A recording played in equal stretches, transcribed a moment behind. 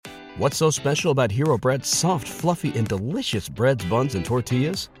What's so special about Hero Bread's soft, fluffy, and delicious breads, buns, and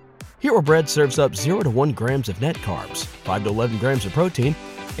tortillas? Hero Bread serves up 0 to 1 grams of net carbs, 5 to 11 grams of protein,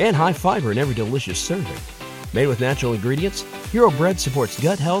 and high fiber in every delicious serving. Made with natural ingredients, Hero Bread supports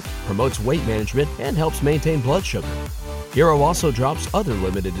gut health, promotes weight management, and helps maintain blood sugar. Hero also drops other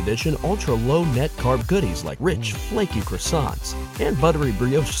limited edition ultra-low net carb goodies like rich, flaky croissants and buttery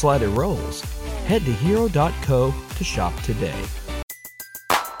brioche slider rolls. Head to hero.co to shop today.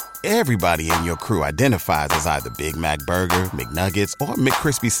 Everybody in your crew identifies as either Big Mac Burger, McNuggets, or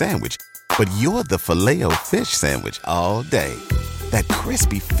McCrispy Sandwich. But you're the Filet-O-Fish Sandwich all day. That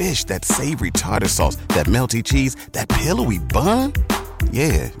crispy fish, that savory tartar sauce, that melty cheese, that pillowy bun.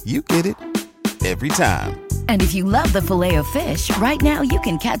 Yeah, you get it. Every time. And if you love the Filet-O-Fish, right now you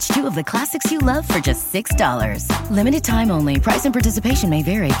can catch 2 of the classics you love for just $6. Limited time only. Price and participation may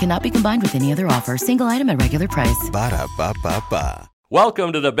vary. Cannot be combined with any other offer. Single item at regular price. Ba-da-ba-ba-ba.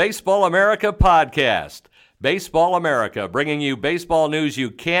 Welcome to the Baseball America podcast. Baseball America, bringing you baseball news you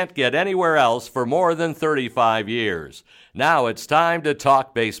can't get anywhere else for more than 35 years. Now it's time to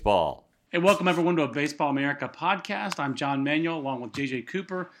talk baseball. Hey, welcome everyone to a Baseball America podcast. I'm John Manuel along with JJ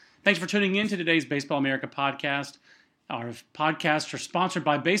Cooper. Thanks for tuning in to today's Baseball America podcast. Our podcasts are sponsored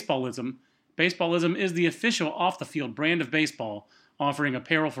by Baseballism. Baseballism is the official off-the-field brand of baseball, offering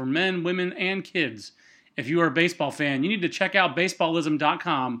apparel for men, women, and kids. If you are a baseball fan, you need to check out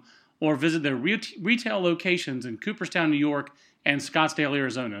baseballism.com or visit their retail locations in Cooperstown, New York, and Scottsdale,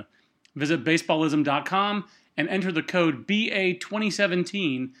 Arizona. Visit baseballism.com and enter the code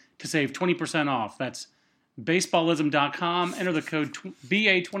BA2017 to save 20% off. That's baseballism.com. Enter the code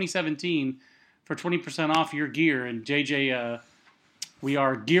BA2017 for 20% off your gear. And JJ, we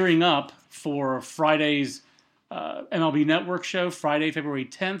are gearing up for Friday's MLB Network show, Friday, February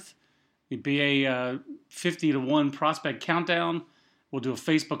 10th. It'd be a 50-1 prospect countdown. We'll do a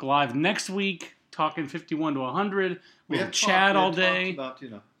Facebook Live next week, talking 51 to 100. We'll chat all day. About,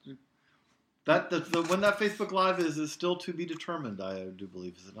 when that Facebook Live is still to be determined, I do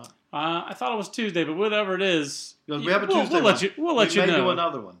believe, is it not? I thought it was Tuesday, but whatever it is, we have a Tuesday. We'll let you know. Do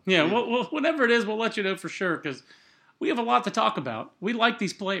another one. Yeah, whatever it is, we'll let you know for sure, because we have a lot to talk about. We like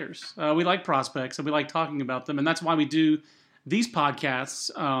these players. We like prospects, and we like talking about them, and that's why we do these podcasts.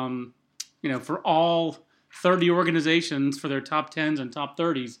 For all 30 organizations for their top 10s and top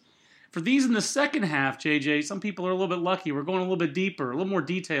 30s. For these in the second half, JJ, some people are a little bit lucky. We're going a little bit deeper, a little more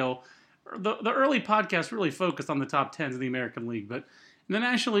detail. The early podcast really focused on the top 10s of the American League, but in the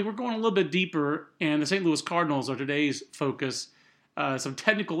National League, we're going a little bit deeper, and the St. Louis Cardinals are today's focus. Some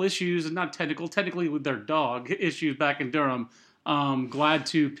technical issues, and not technically with their dog issues back in Durham. Glad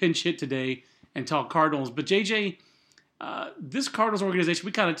to pinch hit today and talk Cardinals. But JJ, this Cardinals organization,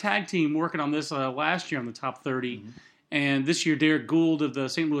 we kind of tag team working on this last year on the top 30. Mm-hmm. And this year, Derek Gould of the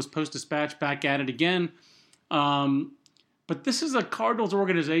St. Louis Post-Dispatch back at it again. But this is a Cardinals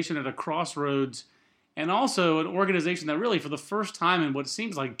organization at a crossroads, and also an organization that really, for the first time in what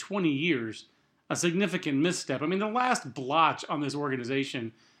seems like 20 years, a significant misstep. I mean, the last blotch on this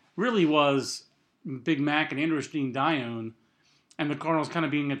organization really was Big Mac and Andrus-Dean Dione, and the Cardinals kind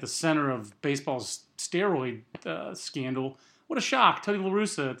of being at the center of baseball's steroid scandal. What a shock. Tony La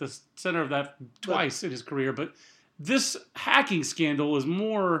Russa at the center of that twice in his career. But this hacking scandal is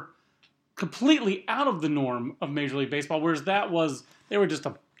more completely out of the norm of Major League Baseball, whereas they were just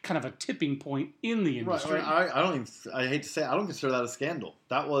a kind of a tipping point in the industry. Right. I hate to say it, I don't consider that a scandal.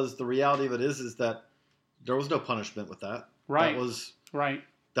 That was, the reality of it is that there was no punishment with that. Right.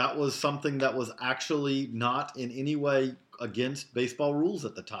 That was something that was actually not in any way against baseball rules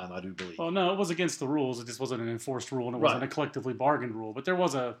at the time, I do believe. Well, no, it was against the rules. It just wasn't an enforced rule, and it wasn't a collectively bargained rule. But there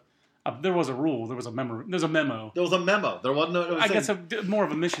was a rule. There was a memo. There was a memo. There wasn't no. I guess more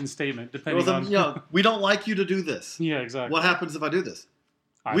of a mission statement, depending on. We don't like you to do this. Yeah, exactly. What happens if I do this?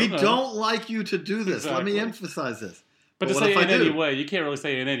 We don't like you to do this. Exactly. Let me emphasize this. But to say in any way, you can't really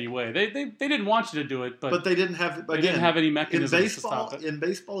say in any way. They didn't want you to do it, but they didn't have. Again, they didn't have any mechanism to stop it. In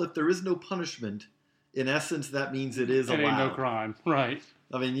baseball, if there is no punishment, in essence, that means it is allowed. It ain't no crime, right?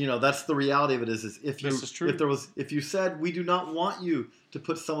 I mean, that's the reality of it. Is if this is true. If you said we do not want you to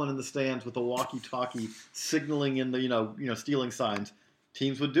put someone in the stands with a walkie-talkie signaling in the stealing signs,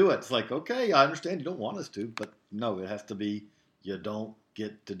 teams would do it. It's like, okay, I understand you don't want us to, but no, it has to be you don't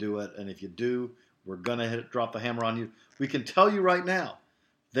get to do it, and if you do, we're gonna drop the hammer on you. We can tell you right now,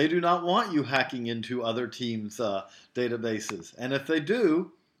 they do not want you hacking into other teams' databases, and if they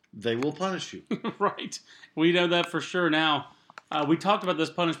do, they will punish you. Right. We know that for sure now. We talked about this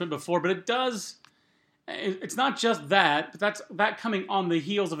punishment before, but it's not just that, but that's that coming on the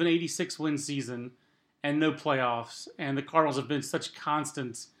heels of an 86-win season and no playoffs, and the Cardinals have been such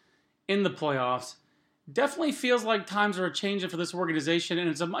constants in the playoffs. Definitely feels like times are changing for this organization, and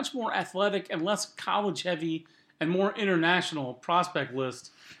it's a much more athletic and less college-heavy and more international prospect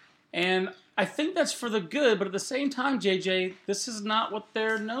list. And I think that's for the good, but at the same time, JJ, this is not what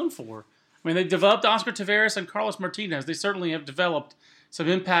they're known for. I mean, they developed Oscar Taveras and Carlos Martinez. They certainly have developed some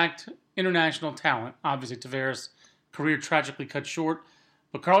impact international talent. Obviously, Taveras' career tragically cut short,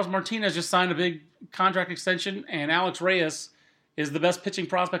 but Carlos Martinez just signed a big contract extension, and Alex Reyes is the best pitching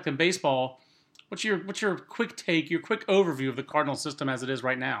prospect in baseball. What's your quick take, your quick overview of the Cardinals system as it is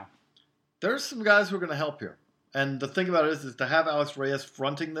right now? There's some guys who are going to help here. And the thing about it is to have Alex Reyes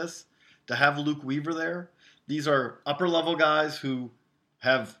fronting this, to have Luke Weaver there, these are upper-level guys who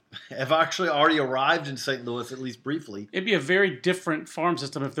have actually already arrived in St. Louis, at least briefly. It'd be a very different farm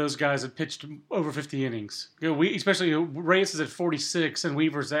system if those guys had pitched over 50 innings. Especially Reyes is at 46, and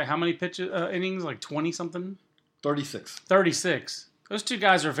Weaver's at how many innings? Like 20-something? 36. 36. Those two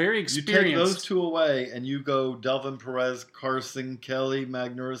guys are very experienced. You take those two away, and you go Delvin Perez, Carson Kelly,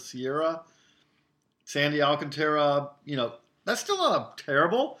 Magneuris Sierra, Sandy Alcantara. That's still not a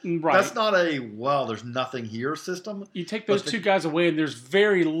terrible. Right. That's not a, there's nothing here system. You take those two guys away, and there's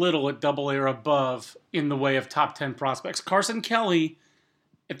very little at Double-A or above in the way of top 10 prospects. Carson Kelly,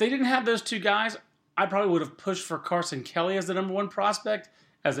 if they didn't have those two guys, I probably would have pushed for Carson Kelly as the number one prospect,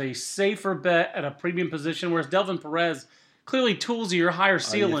 as a safer bet at a premium position, whereas Delvin Perez, clearly toolsier, higher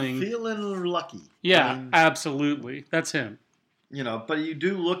ceiling. Are you feeling lucky? Yeah, absolutely. That's him. But you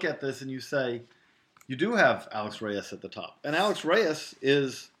do look at this and you say, you do have Alex Reyes at the top. And Alex Reyes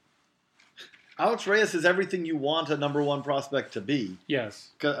is everything you want a number one prospect to be. Yes.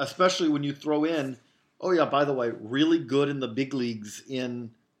 Especially when you throw in, by the way, really good in the big leagues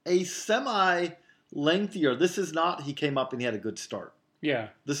in a semi-lengthier. This is not he came up and he had a good start. Yeah.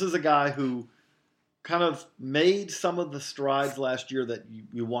 This is a guy who kind of made some of the strides last year that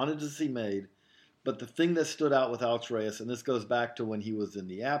you wanted to see made. But the thing that stood out with Alex Reyes, and this goes back to when he was in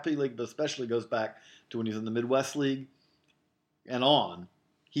the Appy League, but especially goes back to when he was in the Midwest League and on,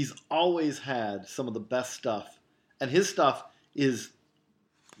 he's always had some of the best stuff. And his stuff is,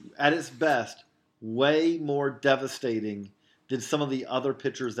 at its best, way more devastating than some of the other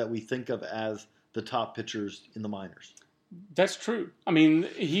pitchers that we think of as the top pitchers in the minors. That's true. I mean,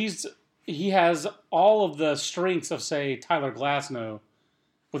 he has all of the strengths of, say, Tyler Glasnow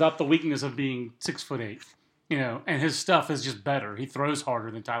without the weakness of being 6'8", and his stuff is just better. He throws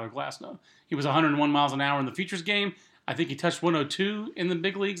harder than Tyler Glasnow. He was 101 miles an hour in the Futures game. I think he touched 102 in the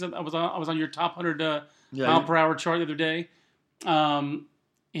big leagues. I was on your top 100 mile per hour chart the other day.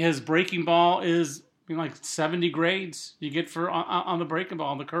 His breaking ball is like 70 grades you get for on the breaking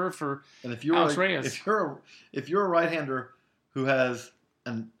ball on the curve for Alex Reyes. If you're a right-hander who has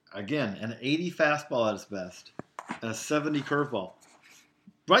an 80 fastball at its best and a 70 curveball,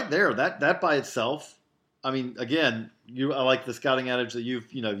 right there, that by itself, I mean, again, I like the scouting adage that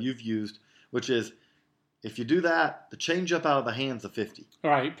you've used, which is if you do that, the changeup out of the hand's a 50.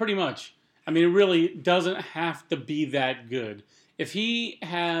 All right, pretty much. I mean, it really doesn't have to be that good. If he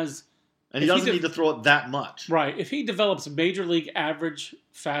has... And he doesn't need to throw it that much. Right. If he develops major league average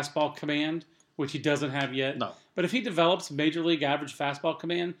fastball command, which he doesn't have yet. No. But if he develops major league average fastball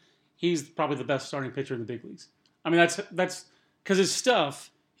command, he's probably the best starting pitcher in the big leagues. I mean, that's because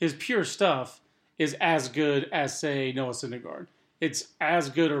his pure stuff is as good as, say, Noah Syndergaard. It's as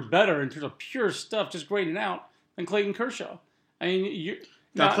good or better in terms of pure stuff, just grading out, than Clayton Kershaw. I mean,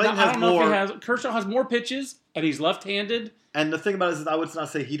 Kershaw has more pitches, and he's left-handed. And the thing about it is, I would not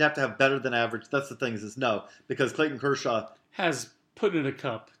say he'd have to have better than average. That's the thing is no, because Clayton Kershaw has put in a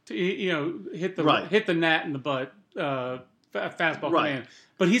cup to hit the gnat in the butt, fastball command.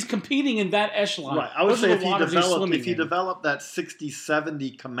 But he's competing in that echelon. Right. I would say if he developed that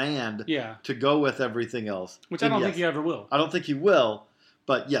 60-70 command to go with everything else. Which I don't think he ever will. I don't think he will,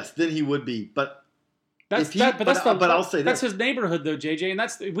 but yes, then he would be. But I'll say that's his neighborhood though, JJ,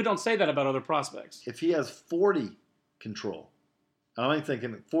 and we don't say that about other prospects. If he has 40 control, I'm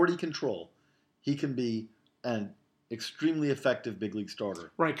thinking 40 control, he can be an extremely effective big league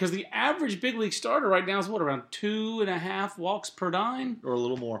starter. Right, because the average big league starter right now is around 2.5 walks per nine, or a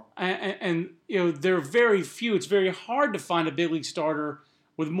little more. And there are very few. It's very hard to find a big league starter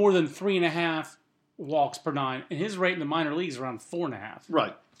with more than 3.5 walks per nine, and his rate in the minor leagues is around 4.5.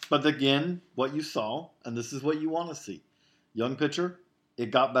 Right, but again, what you saw, and this is what you want to see, young pitcher,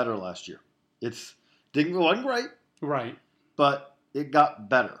 it got better last year. It wasn't great, right, but it got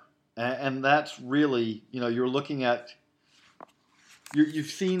better. And that's really, you're looking at,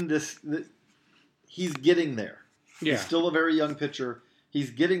 you've seen this, he's getting there. Yeah. He's still a very young pitcher. He's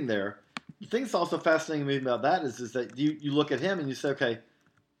getting there. The thing that's also fascinating to me about that is that you look at him and you say, okay,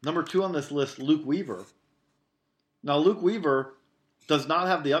 Number 2 on this list, Luke Weaver. Now, Luke Weaver does not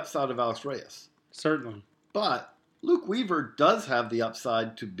have the upside of Alex Reyes. Certainly. But Luke Weaver does have the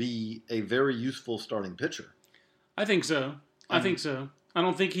upside to be a very useful starting pitcher. I think so. I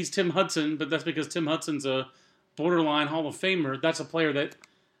don't think he's Tim Hudson, but that's because Tim Hudson's a borderline Hall of Famer. That's a player that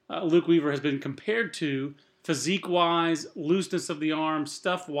Luke Weaver has been compared to physique-wise, looseness of the arm,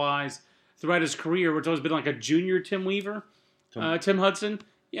 stuff-wise, throughout his career, which has always been like a junior Tim Weaver. Tim Hudson.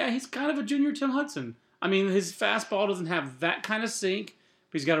 Yeah, he's kind of a junior Tim Hudson. I mean, his fastball doesn't have that kind of sink,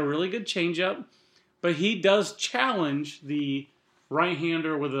 but he's got a really good changeup. But he does challenge the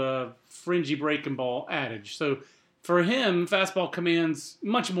right-hander with a fringy breaking ball adage. So for him, fastball command's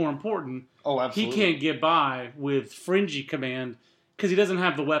much more important. Oh, absolutely. He can't get by with fringy command because he doesn't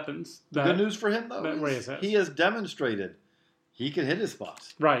have the weapons. The good news for him, though, is he has demonstrated he can hit his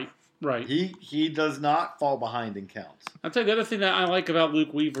spots. Right. He does not fall behind in counts. I'll tell you, the other thing that I like about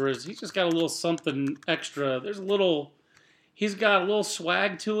Luke Weaver is he's just got a little something extra. He's got a little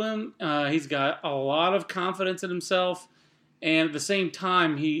swag to him. He's got a lot of confidence in himself. And at the same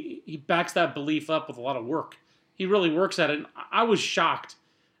time, he backs that belief up with a lot of work. He really works at it. And I was shocked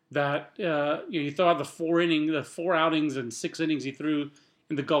that you throw out the 4 outings and 6 innings he threw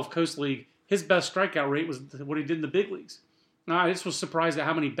in the Gulf Coast League. His best strikeout rate was what he did in the big leagues. I just was surprised at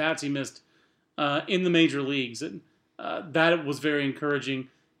how many bats he missed in the major leagues. And that was very encouraging.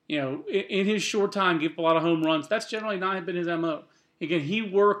 In his short time, give up a lot of home runs. That's generally not been his MO. Again, he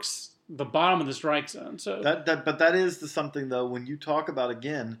works the bottom of the strike zone. So but that is something, though, when you talk about,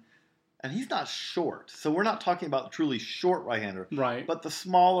 again, and he's not short. So we're not talking about truly short right-hander. Right. But the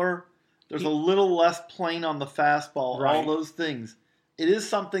smaller, there's a little less plane on the fastball, right. All those things. It is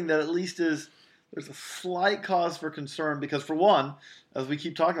something that at least there's a slight cause for concern because, for one, as we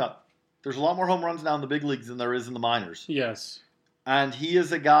keep talking about, there's a lot more home runs now in the big leagues than there is in the minors. Yes. And he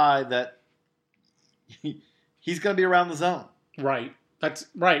is a guy that he's going to be around the zone. Right. That's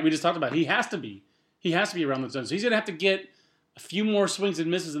right. We just talked about it. He has to be. He has to be around the zone. So he's going to have to get a few more swings and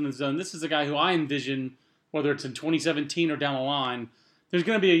misses in the zone. This is a guy who I envision, whether it's in 2017 or down the line, there's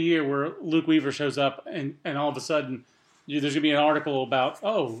going to be a year where Luke Weaver shows up and all of a sudden there's going to be an article about,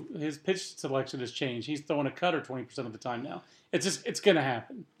 his pitch selection has changed. He's throwing a cutter 20% of the time now. It's going to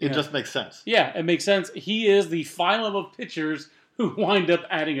happen. It just makes sense. Yeah, it makes sense. He is the phylum of pitchers who wind up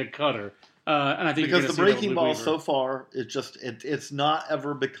adding a cutter. And I think because the breaking ball so far, it's not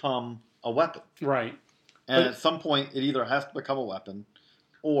ever become a weapon. Right. And at some point, it either has to become a weapon,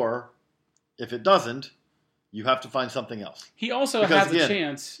 or if it doesn't, you have to find something else. He also has a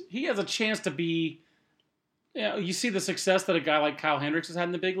chance. He has a chance to be. You see the success that a guy like Kyle Hendricks has had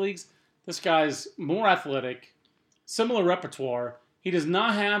in the big leagues. This guy's more athletic, similar repertoire. He does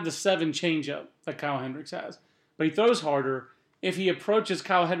not have the 7 changeup that Kyle Hendricks has, but he throws harder. If he approaches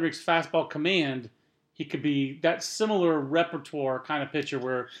Kyle Hendricks' fastball command, he could be that similar repertoire kind of pitcher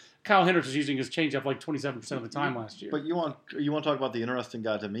where Kyle Hendricks was using his changeup like 27% of the time last year. But you want to talk about the interesting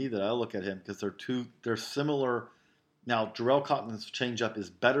guy to me that I look at him because they're similar. Now, Jarrell Cotton's changeup is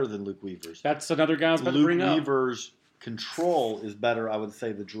better than Luke Weaver's. That's another guy I was about to bring up. Luke Weaver's control is better, I would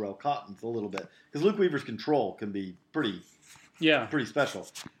say, than Jarrell Cotton's a little bit. Because Luke Weaver's control can be pretty special.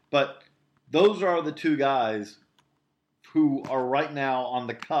 But those are the 2 guys who are right now on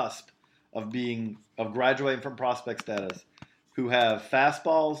the cusp of graduating from prospect status, who have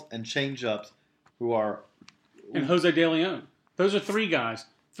fastballs and changeups, and Jose De Leon. Those are 3 guys,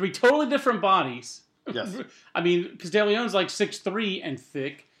 3 totally different bodies. Yes. I mean, because De Leon's like 6'3" and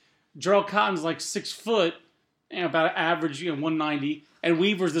thick. Jarrell Cotton's like 6 foot and about an average, 190. And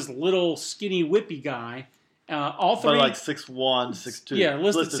Weaver's this little skinny whippy guy. All 3 but like 6'1", 6'2". Yeah,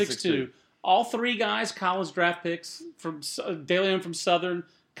 listed 6'2". All 3 guys, college draft picks from De Leon from Southern,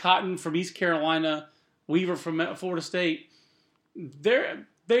 Cotton from East Carolina, Weaver from Florida State. They're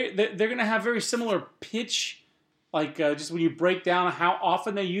going to have very similar pitch, like just when you break down how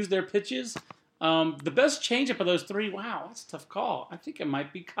often they use their pitches. The best changeup of those 3, wow, that's a tough call. I think it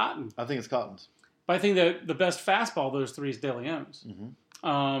might be Cotton. I think it's Cotton's. But I think that the best fastball of those 3 is De Leon's.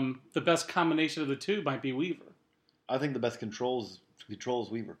 Mm-hmm. The best combination of the 2 might be Weaver. I think the best control is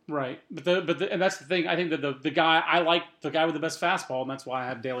Weaver. Right, and that's the thing. I think that the guy I like the guy with the best fastball, and that's why I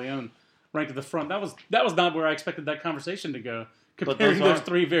have De Leon ranked at the front. That was not where I expected that conversation to go. Comparing those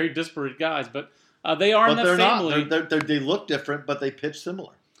 3 very disparate guys, but they are in that family. They look different, but they pitch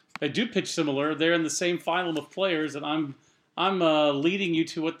similar. They do pitch similar. They're in the same phylum of players, and I'm leading you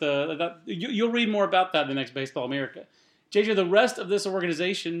to what you'll read more about that in the next Baseball America. JJ, the rest of this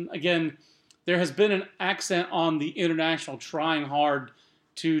organization, again, there has been an accent on the international trying hard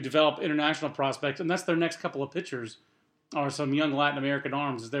to develop international prospects, and that's their next couple of pitchers. are some young Latin American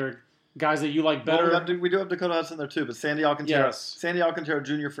arms? Is there guys that you like better? Well, we do have Dakota Hudson there too, but Sandy Alcantara,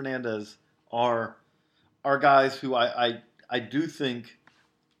 Junior Fernandez are guys who I do think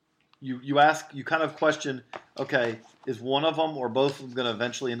you kind of question. Okay, is one of them or both of them going to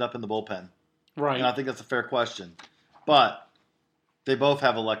eventually end up in the bullpen? Right. And I think that's a fair question, but they both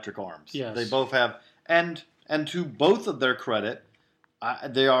have electric arms. Yes. They both have, and to both of their credit,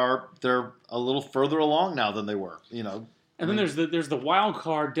 they're a little further along now than they were. And then there's the wild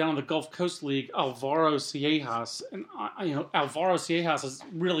card down in the Gulf Coast League, Alvaro Ciejas, and Alvaro Ciejas is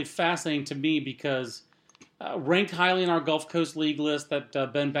really fascinating to me because ranked highly in our Gulf Coast League list that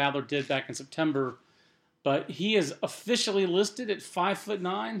Ben Badler did back in September, but he is officially listed at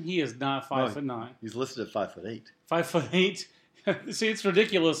 5'9". He is not 5'9". He's listed at 5'8". 5'8". See, it's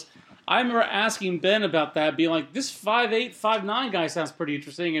ridiculous. I remember asking Ben about that, being like, "This 5'8", 5'9" guy sounds pretty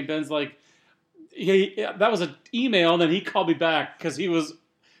interesting," and Ben's like, that was an email, and then he called me back because he was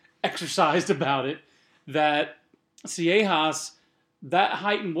exercised about it, that Ciejas, that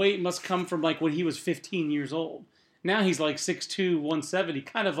height and weight must come from like when he was 15 years old. Now he's like 6'2", 170,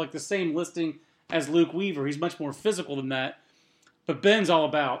 kind of like the same listing as Luke Weaver. He's much more physical than that. But Ben's all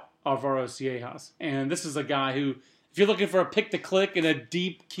about Alvaro Ciejas. And this is a guy who, if you're looking for a pick-to-click in a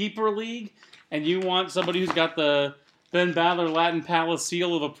deep keeper league, and you want somebody who's got the Ben Badler Latin Palace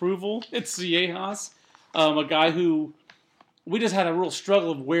seal of approval, it's Ciejas. A guy who we just had a real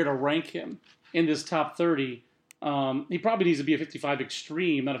struggle of where to rank him in this top 30. He probably needs to be a 55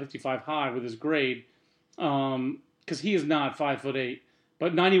 extreme, not a 55 high with his grade, because he is not 5'8".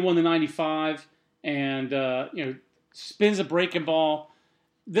 But 91 to 95, and spins a breaking ball.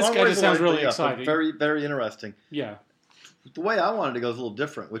 This guy just sounds really exciting. Very, very interesting. Yeah. The way I wanted to go is a little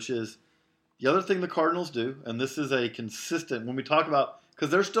different, which is the other thing the Cardinals do, and this is a consistent, when we talk about, because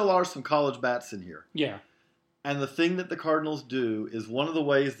there still are some college bats in here. Yeah. And the thing that the Cardinals do is one of the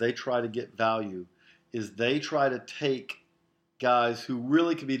ways they try to get value is they try to take guys who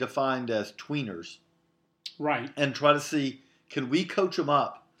really can be defined as tweeners. Right. And try to see, can we coach them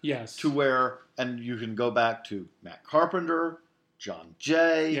up? Yes. To where, and you can go back to Matt Carpenter, John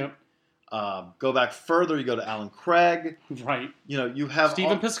Jay. Yep. Go back further, you go to Alan Craig. Right. You have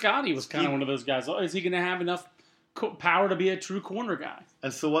Stephen Piscotty was kind of one of those guys. Is he going to have enough power to be a true corner guy?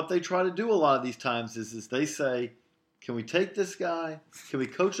 And so what they try to do a lot of these times is they say, can we take this guy? Can we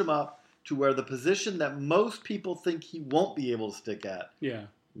coach him up to where the position that most people think he won't be able to stick at,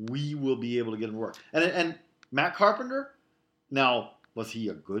 we will be able to get him to work. And Matt Carpenter, now, was he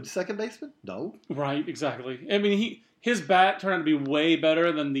a good second baseman? No. Right, exactly. I mean, his bat turned out to be way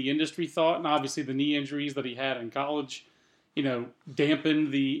better than the industry thought, and obviously the knee injuries that he had in college,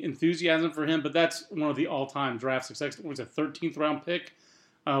 dampened the enthusiasm for him. But that's one of the all-time draft success. It was a 13th round pick,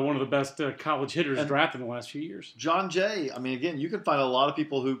 one of the best college hitters drafted in the last few years. John Jay. I mean, again, you can find a lot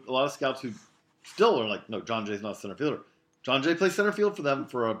of scouts who still are like, no, John Jay's not a center fielder. John Jay plays center field for them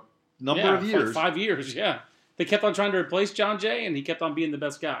for a number of years. 5 years. Yeah. They kept on trying to replace John Jay, and he kept on being the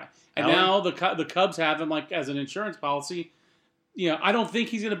best guy. And now the Cubs have him like as an insurance policy. I don't think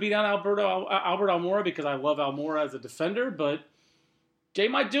he's going to beat out Albert Almora because I love Almora as a defender, but Jay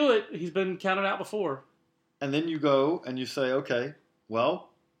might do it. He's been counted out before. And then you go and you say, okay, well,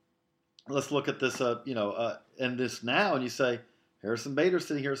 let's look at this, and this now, and you say, Harrison Bader's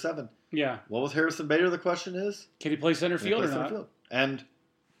sitting here at 7. Yeah. What was Harrison Bader? The question is, can he play center field or not? And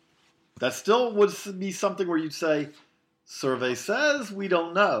that still would be something where you'd say, survey says we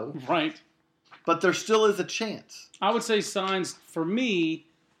don't know. Right. But there still is a chance. I would say signs, for me,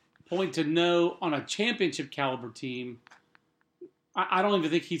 point to no on a championship caliber team. I don't even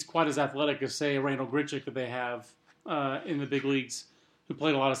think he's quite as athletic as, say, Randall Grichuk that they have in the big leagues, who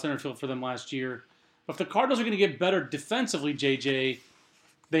played a lot of center field for them last year. But if the Cardinals are going to get better defensively, JJ,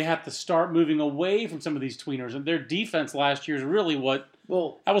 they have to start moving away from some of these tweeners. And their defense last year is really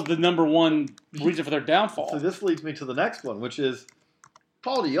that was the number one reason for their downfall. So this leads me to the next one, which is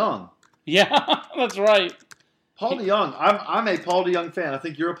Paul DeJong. Yeah, that's right. Paul DeJong. I'm a Paul DeJong fan. I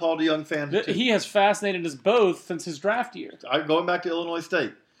think you're a Paul DeJong fan too. He has fascinated us both since his draft year. Going back to Illinois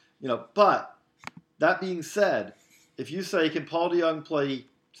State. But that being said, if you say, can Paul DeJong play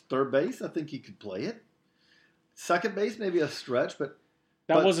third base? I think he could play it. Second base, maybe a stretch, but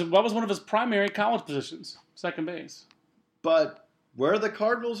that was one of his primary college positions, second base. But where the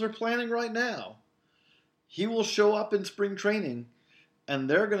Cardinals are planning right now, he will show up in spring training, and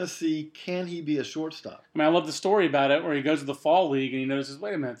they're going to see, can he be a shortstop? I mean, I love the story about it where he goes to the fall league and he notices,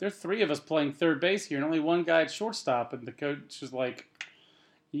 wait a minute, there are 3 of us playing third base here and only one guy at shortstop. And the coach is like,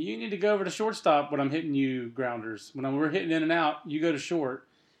 you need to go over to shortstop when I'm hitting you grounders. When we're hitting in and out, you go to short.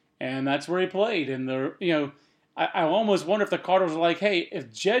 And that's where he played. And I almost wonder if the Cardinals are like, hey,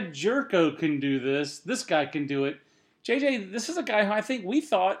 if Jed Jerko can do this, this guy can do it. JJ, this is a guy who I think we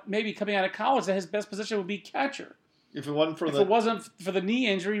thought maybe coming out of college that his best position would be catcher. If it wasn't for the knee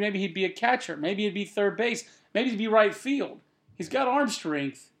injury, maybe he'd be a catcher. Maybe he'd be third base. Maybe he'd be right field. He's got arm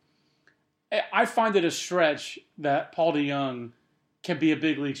strength. I find it a stretch that Paul DeJong can be a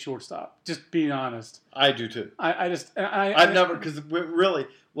big league shortstop. Just being honest. I do too. I've never, because really,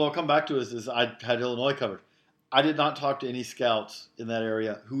 what I'll come back to is I had Illinois covered. I did not talk to any scouts in that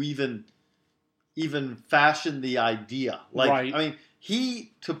area who even fashioned the idea. Right. I mean,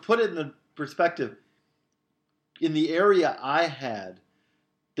 to put it in the perspective, in the area I had,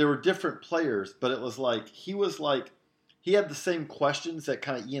 there were different players, but it was like, he had the same questions that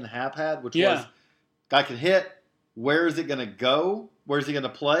kind of Ian Happ had, which was, guy can hit, where is it going to go? Where is he going to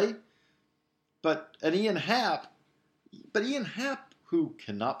play? But Ian Happ, who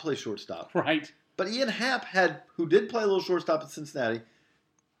cannot play shortstop. Right. But Ian Happ who did play a little shortstop at Cincinnati,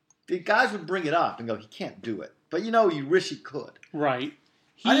 the guys would bring it up and go, he can't do it. But you wish he could. Right.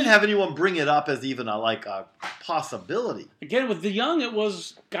 I didn't have anyone bring it up as even a possibility. Again, with DeJong, it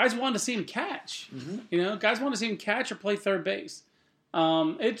was guys wanted to see him catch. Mm-hmm. Guys wanted to see him catch or play third base.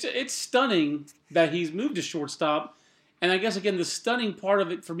 It's stunning that he's moved to shortstop. And I guess, again, the stunning part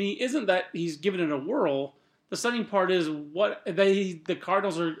of it for me isn't that he's given it a whirl. The stunning part is what the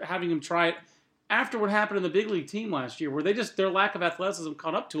Cardinals are having him try it after what happened in the big league team last year, where their lack of athleticism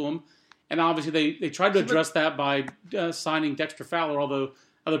caught up to him. And obviously they tried to address that by signing Dexter Fowler, although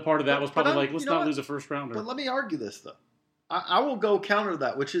other part of that was probably let's not lose a first rounder. But let me argue this, though. I will go counter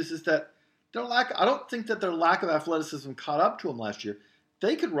that, which is that I don't think that their lack of athleticism caught up to them last year.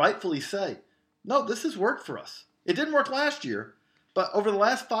 They could rightfully say, no, this has worked for us. It didn't work last year, but over the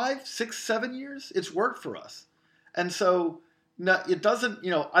last 5, 6, 7 years, it's worked for us. And so it doesn't,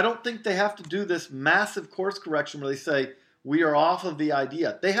 I don't think they have to do this massive course correction where they say, we are off of the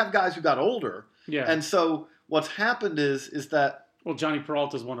idea. They have guys who got older. Yeah. And so what's happened is that... Well, Johnny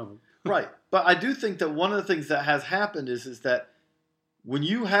Peralta is one of them. Right. But I do think that one of the things that has happened is that when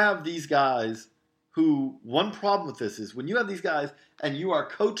you have these guys one problem with this is when you have these guys and you are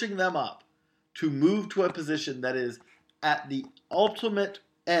coaching them up to move to a position that is at the ultimate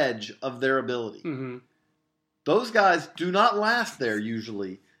edge of their ability, mm-hmm. those guys do not last there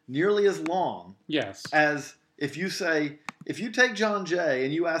usually nearly as long as if you take John Jay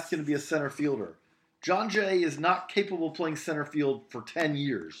and you ask him to be a center fielder, John Jay is not capable of playing center field for 10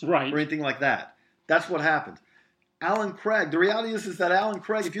 years or anything like that. That's what happens. Alan Craig, the reality is that Alan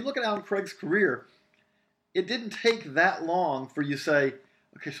Craig, if you look at Alan Craig's career, it didn't take that long for you to say,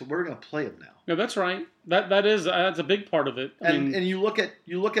 okay, so we're going to play him now. No, that's right. That's a big part of it. And you look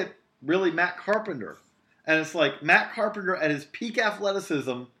at really Matt Carpenter, and it's like Matt Carpenter at his peak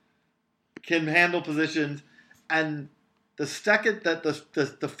athleticism can handle positions, and the second that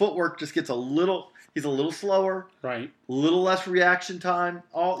the footwork just gets he's a little slower, right? A little less reaction time,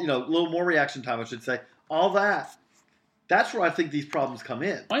 a little more reaction time, I should say. All that. That's where I think these problems come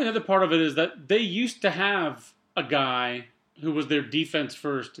in. Another part of it is that they used to have a guy who was their defense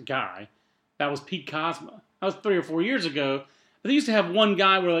first guy. That was Pete Kozma. That was 3 or 4 years ago. But they used to have one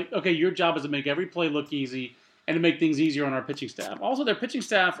guy where, like, okay, your job is to make every play look easy and to make things easier on our pitching staff. Also, their pitching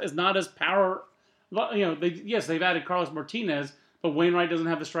staff is not as power. They've added Carlos Martinez, but Wainwright doesn't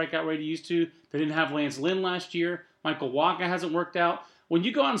have the strikeout rate he used to. They didn't have Lance Lynn last year. Michael Wacha hasn't worked out. When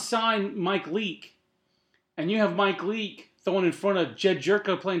you go out and sign Mike Leake, and you have Mike Leake throwing in front of Jed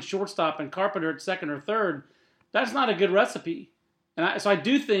Jerko playing shortstop and Carpenter at second or third, that's not a good recipe. And I just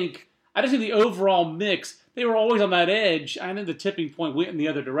think the overall mix, they were always on that edge. I think the tipping point went in the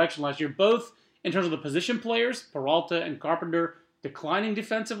other direction last year, both in terms of the position players, Peralta and Carpenter declining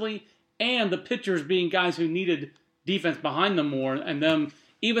defensively, and the pitchers being guys who needed defense behind them more. And them,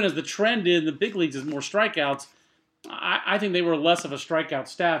 even as the trend in the big leagues is more strikeouts, I think they were less of a strikeout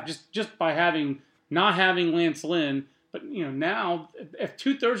staff just by not having Lance Lynn. But now if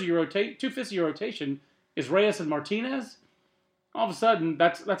 2/5 of your rotation is Reyes and Martinez, all of a sudden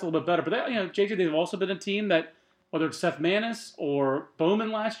that's a little bit better. But JJ, they've also been a team that, whether it's Seth Manis or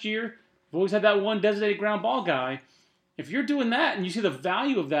Bowman last year, they've always had that one designated ground ball guy. If you're doing that and you see the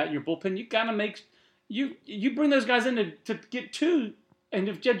value of that in your bullpen, you gotta make you bring those guys in to get two. And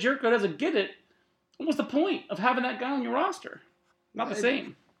if Jed Jerko doesn't get it, what's the point of having that guy on your roster? Not the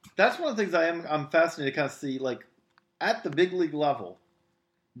same. That's one of the things I'm fascinated to kind of see, like, at the big league level,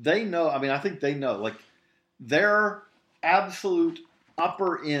 they know, I think they know, like, their absolute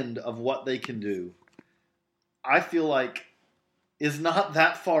upper end of what they can do, I feel like is not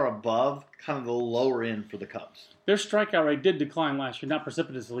that far above kind of the lower end for the Cubs. Their strikeout rate did decline last year, not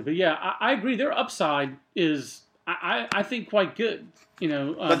precipitously, but yeah, I agree. Their upside is, I think, quite good.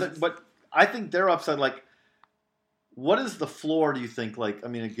 But I think their upside, like, what is the floor? Do you think? Like, I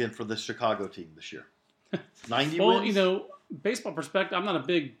mean, again, for the Chicago team this year, 90 wins. Well, Baseball Prospectus. I'm not a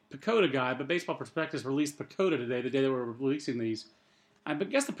big Pacoda guy, but Baseball Prospectus released Pacoda today, the day they were releasing these. I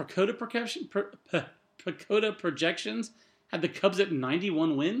guess the Pacoda projections had the Cubs at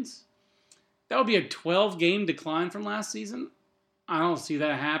 91 wins. That would be a 12-game decline from last season. I don't see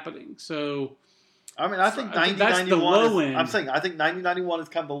that happening. So, I mean, I think 90-91 that's the low end. I'm saying I think 90-91 is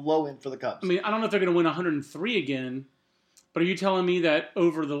kind of the low end for the Cubs. I mean, I don't know if they're going to win 103 again, but are you telling me that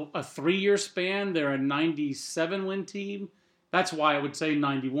over a 3-year span, they're a 97-win team? That's why I would say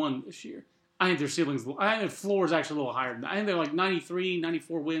 91 this year. I think their their floor is actually a little higher than that. I think they're like 93,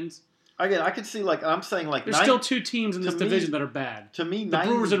 94 wins. Again, I could see, like, I'm saying, like, there's still 2 teams in this division that are bad. To me, the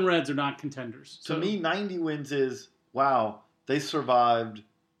Brewers and Reds are not contenders. To me, 90 wins is, wow, they survived.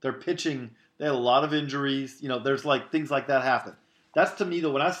 They're pitching. They had a lot of injuries. There's, like, things like that happen. That's, to me,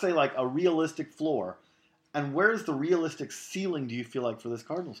 though, when I say, like, a realistic floor, and where's the realistic ceiling, do you feel like, for this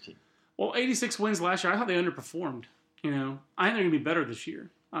Cardinals team? Well, 86 wins last year. I thought they underperformed. I think they're going to be better this year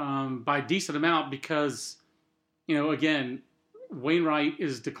by a decent amount because, again, Wainwright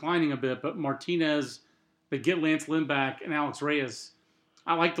is declining a bit, but Martinez, they get Lance Lynn back and Alex Reyes.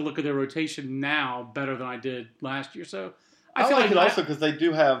 I like the look of their rotation now better than I did last year. So I feel like it also because they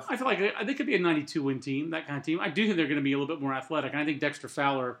do have. I feel like they could be a 92-win team, that kind of team. I do think they're going to be a little bit more athletic, and I think Dexter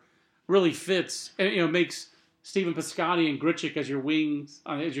Fowler really fits and makes Stephen Piscotty and Grichuk as your wings,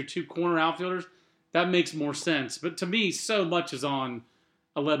 as your 2 corner outfielders. That makes more sense. But to me, so much is on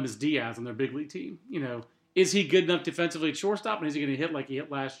Aledmys Diaz on their big league team. Is he good enough defensively at shortstop, and is he going to hit like he hit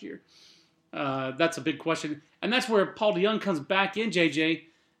last year? That's a big question. And that's where Paul DeJong comes back in, JJ.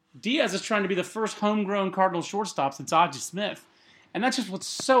 Diaz is trying to be the first homegrown Cardinal shortstop since Ozzie Smith. And that's just what's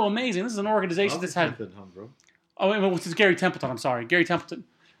so amazing. This is an organization that's had... homegrown. This is Gary Templeton, I'm sorry. Gary Templeton.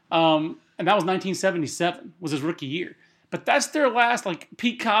 And that was 1977, was his rookie year. But that's their last, like,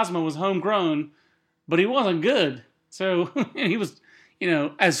 Pete Cosmo was homegrown, but he wasn't good. So, he was...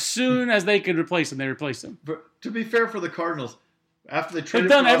 as soon as they could replace him, they replaced him. But to be fair for the Cardinals, after they traded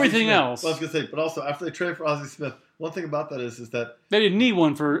they've done for Ozzie everything Smith, else. Well, I was going to say, but also after they traded for Ozzie Smith, one thing about that is that they didn't need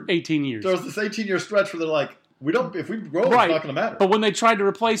one for 18 years. There was this 18-year stretch where they're like, if we grow, it's not going to matter. But when they tried to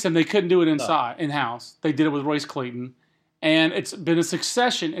replace him, they couldn't do it in-house. They did it with Royce Clayton, and it's been a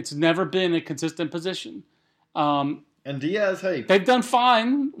succession. It's never been a consistent position. And Diaz, they've done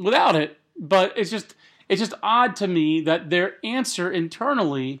fine without it, but it's just odd to me that their answer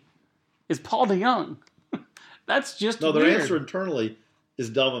internally is Paul DeJong. That's just their weird. answer internally is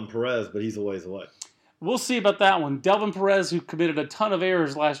Delvin Perez, but he's a ways away. We'll see about that one. Delvin Perez, who committed a ton of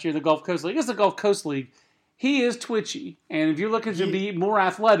errors last year in the Gulf Coast League. It's the Gulf Coast League. He is twitchy, and if you're looking to be more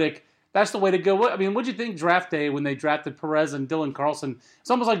athletic, that's the way to go. I mean, what did you think draft day when they drafted Perez and Dylan Carlson? It's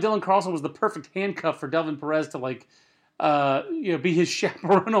almost like Dylan Carlson was the perfect handcuff for Delvin Perez to be his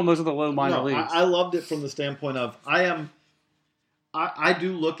chaperone almost in the low minor leagues. I loved it from the standpoint of I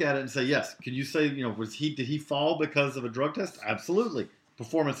do look at it and say, yes. Can you say, did he fall because of a drug test? Absolutely.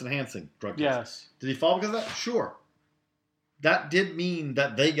 Performance enhancing drug test. Yes. Did he fall because of that? Sure. That did mean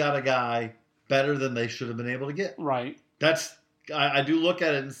that they got a guy better than they should have been able to get. Right. I do look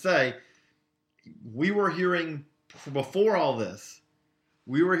at it and say, we were hearing before all this,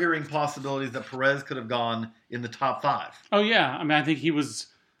 we were hearing possibilities that Perez could have gone in the top 5. Oh yeah, I mean, I think he was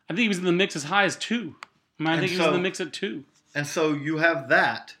in the mix as high as 2. I think he was in the mix at 2. And so you have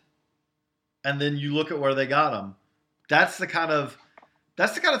that, and then you look at where they got him. That's the kind of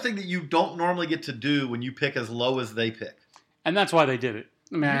thing that you don't normally get to do when you pick as low as they pick. And that's why they did it.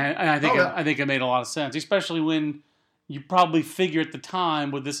 I mean, I think it made a lot of sense, especially when you probably figure at the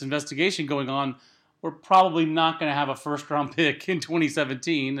time with this investigation going on, we're probably not going to have a first-round pick in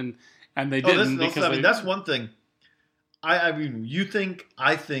 2017, and they didn't. That's one thing. I believe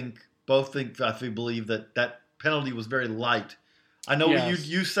that penalty was very light. I know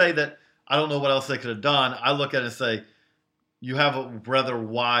you say that I don't know what else they could have done. I look at it and say you have a rather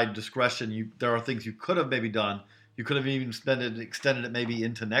wide discretion. There are things you could have maybe done. You could have even extended it maybe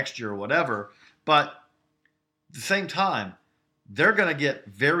into next year or whatever. But at the same time, they're going to get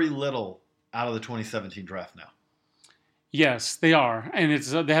very little out of the 2017 draft now. Yes, they are, and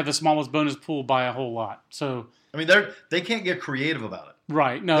they have the smallest bonus pool by a whole lot. So I mean, they can't get creative about it.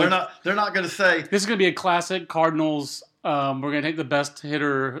 Right? No, they're not going to say this is going to be a classic Cardinals. We're going to take the best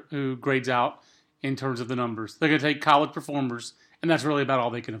hitter who grades out in terms of the numbers. They're going to take college performers, and that's really about all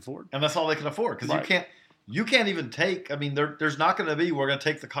they can afford. And that's all they can afford because You can't even take. I mean, there's not going to be. We're going to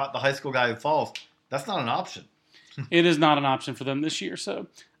take the high school guy who falls. That's not an option. It is not an option for them this year. So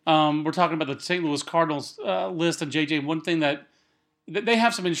we're talking about the St. Louis Cardinals list, and JJ. One thing that they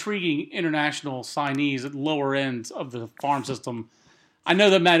have some intriguing international signees at lower ends of the farm system. I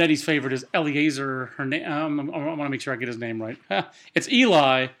know that Matt Eddy's favorite is Eliezer. I want to make sure I get his name right. It's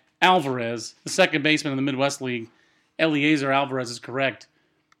Eli Alvarez, the second baseman in the Midwest League. Eliezer Alvarez is correct.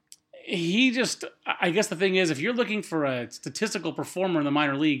 I guess the thing is, if you're looking for a statistical performer in the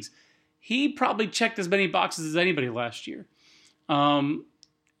minor leagues, he probably checked as many boxes as anybody last year.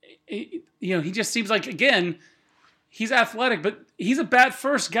 He just seems like, again, he's athletic, but he's a bat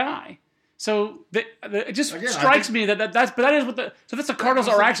first guy. So it just strikes me that's what the Cardinals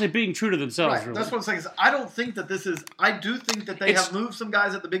are actually being true to themselves. Right. Really. That's what I'm saying. I don't think that this is. I do think that they have moved some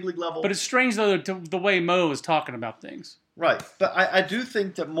guys at the big league level. But it's strange though the way Mo is talking about things. Right. But I do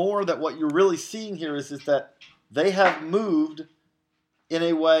think that what you're really seeing here is that they have moved in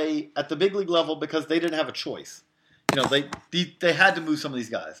a way at the big league level because they didn't have a choice. They had to move some of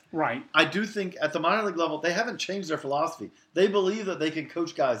these guys. Right. I do think at the minor league level they haven't changed their philosophy. They believe that they can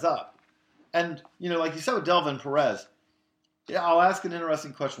coach guys up. And, like you said with Delvin Perez, I'll ask an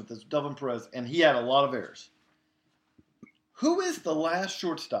interesting question with this Delvin Perez, and he had a lot of errors. Who is the last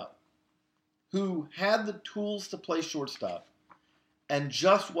shortstop who had the tools to play shortstop and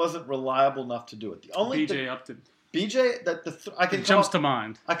just wasn't reliable enough to do it? The only BJ Upton. BJ, it jumps to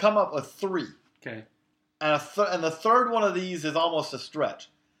mind. I come up with 3. Okay. And the third one of these is almost a stretch.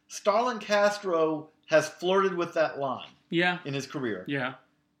 Starlin Castro has flirted with that line. Yeah. In his career. Yeah.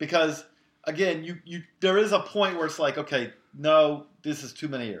 Because again, there is a point where it's like, okay, no, this is too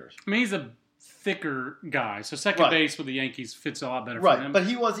many errors. I mean, he's a thicker guy, so second base with the Yankees fits a lot better for him. But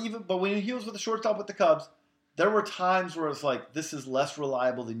when he was with the shortstop with the Cubs, there were times where it's like, this is less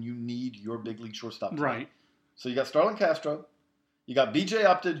reliable than you need your big league shortstop. Right. So you got Starlin Castro, you got B.J.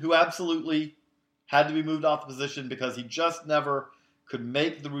 Upton, who absolutely had to be moved off the position because he just never could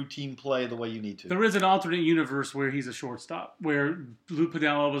make the routine play the way you need to. There is an alternate universe where he's a shortstop, where Lou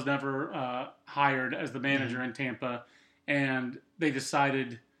Piniella was never hired as the manager in Tampa, and they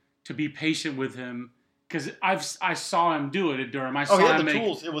decided to be patient with him because I saw him do it at Durham. I saw him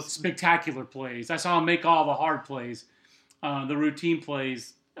make spectacular plays. I saw him make all the hard plays, the routine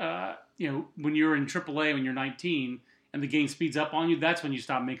plays. When you're in AAA when you're 19 and the game speeds up on you, that's when you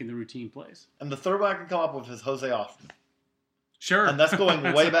stop making the routine plays. And the third one I can come up with is Jose Austin. Sure. And that's going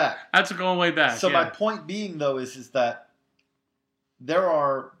way back. That's going way back. So my point being, though, is that there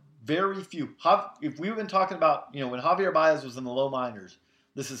are very few. If we've been talking about, when Javier Baez was in the low minors,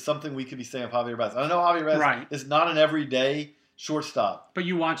 this is something we could be saying of Javier Baez. I know Javier Baez is not an everyday shortstop. But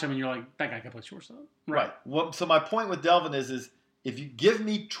you watch him and you're like, that guy can play shortstop. Right. So my point with Delvin is if you give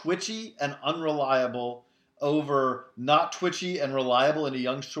me twitchy and unreliable over not twitchy and reliable in a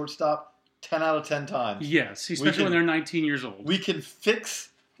young shortstop, 10 out of 10 times. Yes, especially when they're 19 years old. We can fix,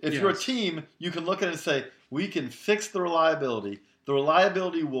 if you're a team, you can look at it and say, we can fix the reliability. The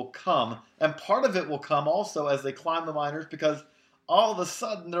reliability will come, and part of it will come also as they climb the minors because all of a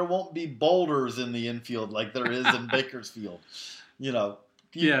sudden there won't be boulders in the infield like there is in Bakersfield. You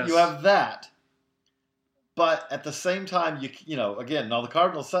have that. But at the same time, again, now the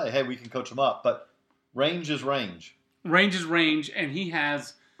Cardinals say, hey, we can coach them up, but range is range. Range is range, and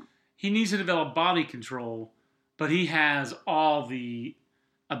he needs to develop body control, but he has all the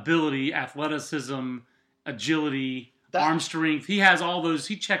ability, athleticism, agility, arm strength. He has all those.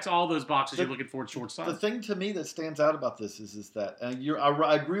 He checks all those boxes you're looking for at shortstop. The thing to me that stands out about this is that, and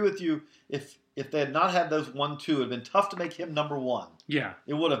I agree with you, if they had not had those 1-2, it would have been tough to make him number 1. Yeah.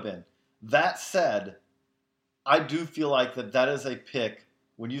 It would have been. That said, I do feel like that is a pick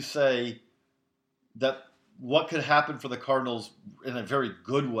when you say that what could happen for the Cardinals in a very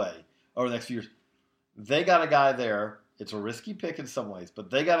good way over the next few years. They got a guy there. It's a risky pick in some ways, but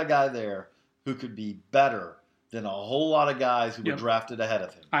they got a guy there who could be better than a whole lot of guys who were drafted ahead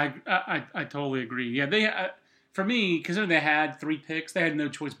of him. I totally agree. Yeah, they for me, considering they had 3 picks, they had no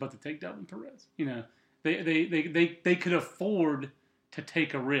choice but to take Delvin Perez. They could afford to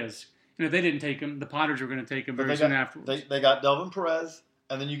take a risk. And if they didn't take him, the Padres were going to take him very soon afterwards. They got Delvin Perez,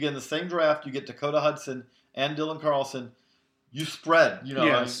 and then you get in the same draft, you get Dakota Hudson and Dylan Carlson. You spread,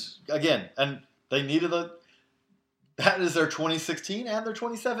 Yes. Again, and they needed that is their 2016 and their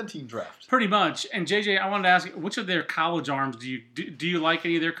 2017 draft. Pretty much. And JJ, I wanted to ask you, which of their college arms do you like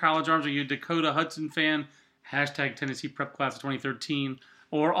any of their college arms? Are you a Dakota Hudson fan? # Tennessee Prep Class of 2013,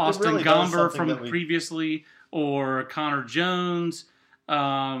 or Austin Gomber from previously, or Connor Jones.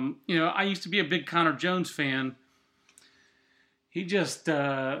 I used to be a big Connor Jones fan. He just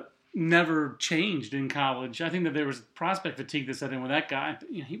never changed in college. I think that there was prospect fatigue that set in with that guy.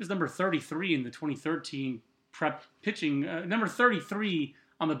 He was number 33 in the 2013 prep pitching, number 33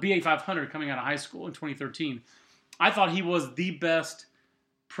 on the BA 500 coming out of high school in 2013. I thought he was the best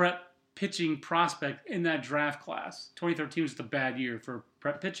prep pitching prospect in that draft class. 2013 was just a bad year for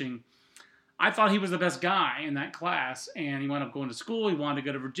prep pitching. I thought he was the best guy in that class, and he wound up going to school. He wanted to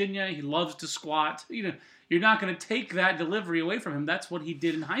go to Virginia. He loves to squat. You're not going to take that delivery away from him. That's what he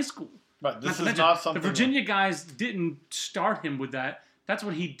did in high school. Right. This is not something. The Virginia guys didn't start him with that. That's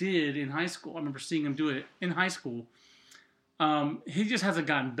what he did in high school. I remember seeing him do it in high school. He just hasn't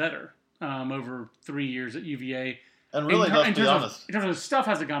gotten better over 3 years at UVA. And really, let's be honest. In terms of stuff,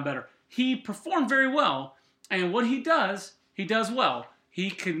 hasn't gone better. He performed very well, and what he does well. He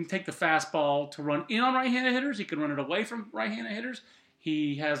can take the fastball to run in on right-handed hitters. He can run it away from right-handed hitters.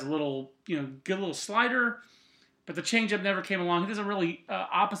 He has a little, good little slider, but the changeup never came along. He doesn't really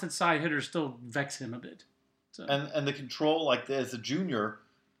opposite side hitters still vex him a bit. So. And the control, like as a junior,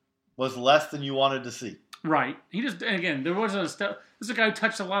 was less than you wanted to see. Right. There wasn't a step. This is a guy who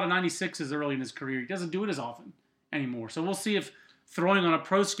touched a lot of 96s early in his career. He doesn't do it as often anymore. So we'll see if throwing on a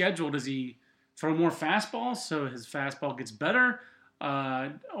pro schedule, does he throw more fastballs so his fastball gets better?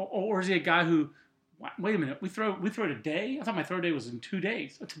 Or is he a guy who, wait a minute, we throw it a day? I thought my throw day was in 2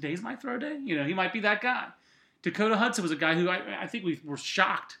 days. Oh, today's my throw day? He might be that guy. Dakota Hudson was a guy who I think we were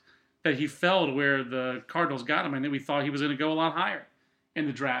shocked that he fell to where the Cardinals got him. I think we thought he was going to go a lot higher in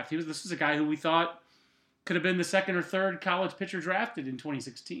the draft. This is a guy who we thought could have been the second or third college pitcher drafted in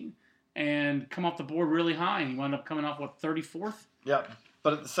 2016 and come off the board really high. And he wound up coming off, 34th? Yeah.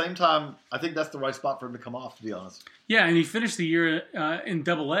 But at the same time, I think that's the right spot for him to come off, to be honest. Yeah, and he finished the year in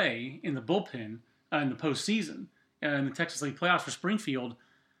Double-A in the bullpen in the postseason in the Texas League playoffs for Springfield.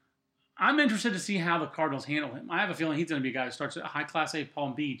 I'm interested to see how the Cardinals handle him. I have a feeling he's going to be a guy who starts at high Class A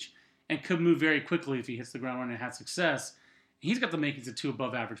Palm Beach and could move very quickly if he hits the ground running and has success. He's got the makings of 2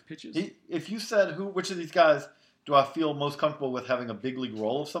 above-average pitches. If you said which of these guys do I feel most comfortable with having a big league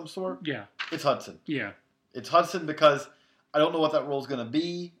role of some sort, yeah, it's Hudson. Yeah. It's Hudson because I don't know what that role is going to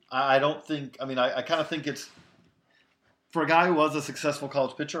be. I kind of think it's, for a guy who was a successful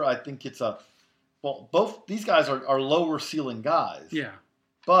college pitcher, I think it's both these guys are lower ceiling guys. Yeah.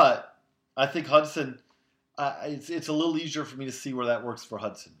 But I think Hudson, it's a little easier for me to see where that works for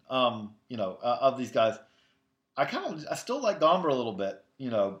Hudson. Of these guys, I still like Gomber a little bit,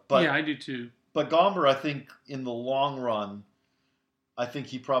 but yeah, I do too. But Gomber, I think in the long run, I think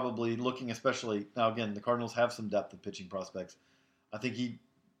he probably looking, especially now again, the Cardinals have some depth of pitching prospects. I think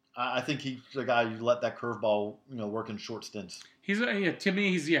he's the guy you let that curveball, work in short stints. To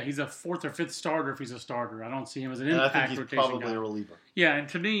me, he's a 4th or 5th starter if he's a starter. I don't see him as an impact rotation guy. I think he's probably a reliever. Yeah, and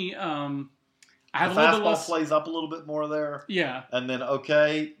to me, I have the a little bit less. Fastball plays up a little bit more there. Yeah, and then if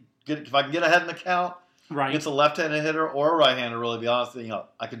I can get ahead in the count, right, it's a left-handed hitter or a right-hander. Really, to be honest,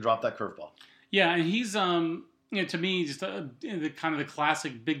 I can drop that curveball. Yeah, and he's to me, just the kind of the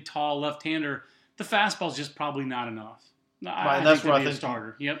classic big, tall left-hander. The fastball's just probably not enough. Right, and that's where I think a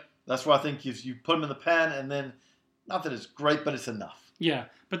starter. Yep. That's where I think you put him in the pen, and then not that it's great, but it's enough. Yeah,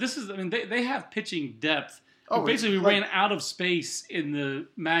 but this is, they have pitching depth. Oh, basically, we ran out of space in the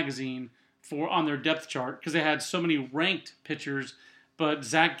magazine on their depth chart because they had so many ranked pitchers. But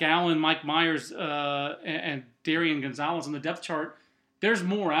Zach Gallen, Mike Myers, and Darian Gonzalez on the depth chart, there's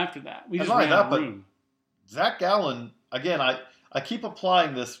more after that. We just ran out of room. Zach Gallen, again, I keep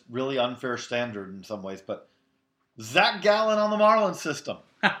applying this really unfair standard in some ways, but Zach Gallen on the Marlins system.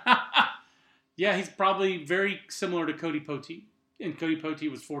 Yeah, he's probably very similar to Cody Poteet. And Cody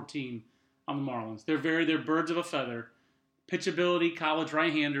Poteet was 14 on the Marlins. They're birds of a feather. Pitchability, college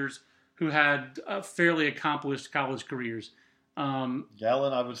right-handers who had fairly accomplished college careers.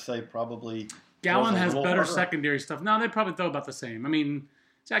 Gallen, I would say probably. Gallen has better secondary stuff. No, they probably throw about the same.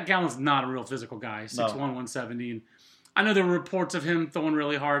 Zach Gallen's not a real physical guy, 6'1", 170. And I know there were reports of him throwing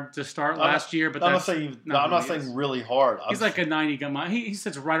really hard to start last year, but I'm not saying really hard. He's like a 90 guy. He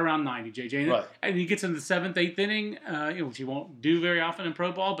sits right around 90, JJ. Right. And he gets in the 7th, 8th inning, which he won't do very often in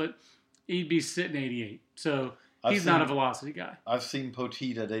pro ball, but he'd be sitting 88. So he's not a velocity guy. I've seen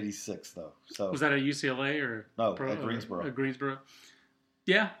Poteet at 86, though. So was that at UCLA or no? At Greensboro. At Greensboro.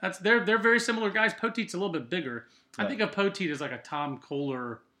 Yeah, they're very similar guys. Poteet's a little bit bigger. Right. I think of Poteet as like a Tom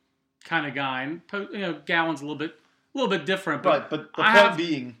Kohler kind of guy, and Gallen's a little bit different. But the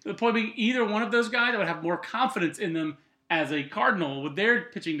point being, either one of those guys, I would have more confidence in them as a Cardinal with their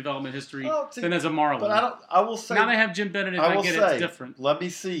pitching development history than as a Marlin. But I will say now they have Jim Bennett. It's different. Let me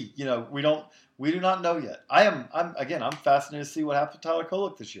see. We do not know yet. I'm fascinated to see what happens to Tyler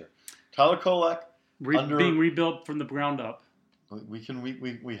Kolek this year. Tyler Kolek being rebuilt from the ground up.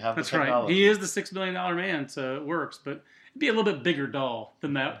 We have That's the technology. right. He is the $6 million man, so it works. But it'd be a little bit bigger doll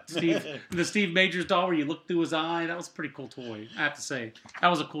than that the Steve Majors doll where you look through his eye. That was a pretty cool toy, I have to say. That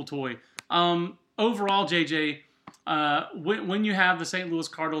was a cool toy. Overall, JJ, when you have the St. Louis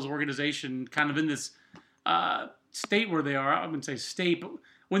Cardinals organization kind of in this state where they are, I wouldn't say state, but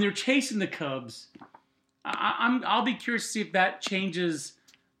when they're chasing the Cubs, I'll be curious to see if that changes.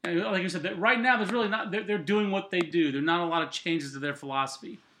 Like I said, that right now there's really not. They're doing what they do. There's not a lot of changes to their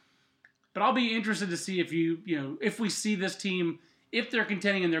philosophy. But I'll be interested to see if we see this team, if they're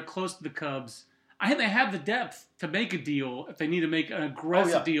contending and they're close to the Cubs. I think they have the depth to make a deal if they need to make an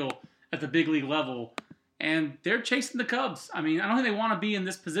aggressive deal at the big league level. And they're chasing the Cubs. I mean, I don't think they want to be in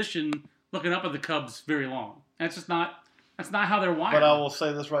this position looking up at the Cubs very long. That's not how they're wired. But I will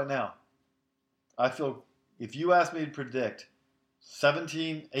say this right now. I feel if you ask me to predict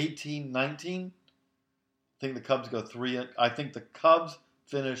 17, 18, 19, I think the Cubs go 3. I think the Cubs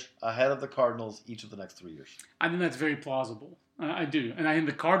finish ahead of the Cardinals each of the next 3 years. I think that's very plausible. I do. And I think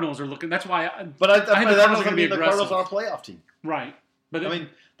the Cardinals are looking. That's why. I think the Cardinals are the Cardinals are a playoff team. Right. But I mean,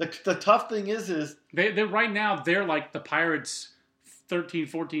 the tough thing is they're right now, they're like the Pirates 13,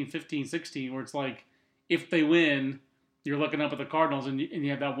 14, 15, 16, where it's like if they win, you're looking up at the Cardinals and you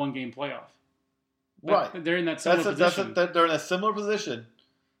have that one-game playoff. Right. They're in that similar position. They're in a similar position.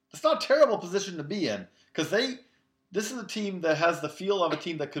 It's not a terrible position to be in because this is a team that has the feel of a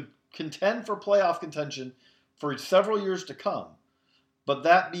team that could contend for playoff contention for several years to come. But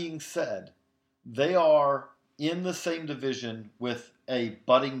that being said, they are in the same division with a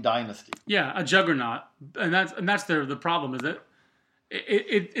budding dynasty. Yeah, a juggernaut. And that's the problem, is that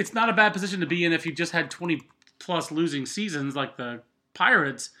it's not a bad position to be in if you just had 20-plus losing seasons like the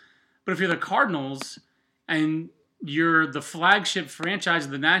Pirates. But if you're the Cardinals and you're the flagship franchise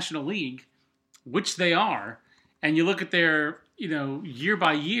of the National League, which they are, and you look at their, year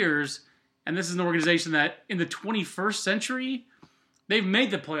by years, and this is an organization that in the 21st century, they've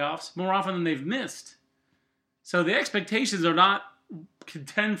made the playoffs more often than they've missed. So the expectations are not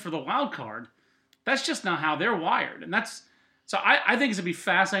contend for the wild card. That's just not how they're wired. And so I think it's going to be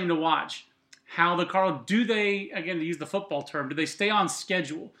fascinating to watch how the Cardinals, do they, again, to use the football term, do they stay on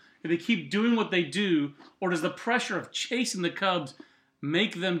schedule? Do they keep doing what they do? Or does the pressure of chasing the Cubs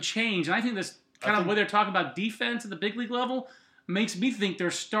make them change? And I think this kind of way they're talking about defense at the big league level makes me think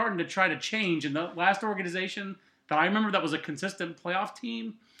they're starting to try to change. And the last organization that I remember that was a consistent playoff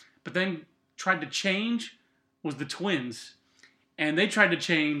team, but then tried to change was the Twins. And they tried to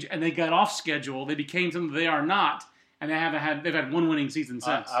change, and they got off schedule. They became something they are not, and they've had one winning season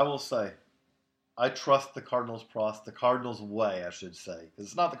since. I will say, I trust the Cardinals way, I should say. Because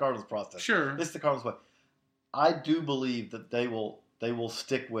it's not the Cardinals process. Sure. It's the Cardinals way. I do believe that they will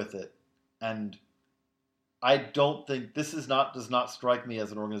stick with it. And I don't think does not strike me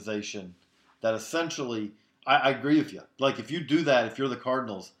as an organization that essentially, I agree with you. Like if you do that, if you're the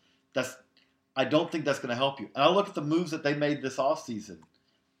Cardinals, I don't think that's going to help you. And I look at the moves that they made this offseason,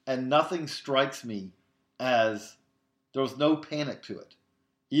 and nothing strikes me as there was no panic to it.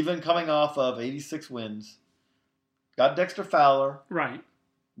 Even coming off of 86 wins, got Dexter Fowler. Right.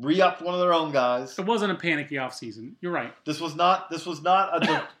 Re-upped one of their own guys. It wasn't a panicky offseason. You're right. This was not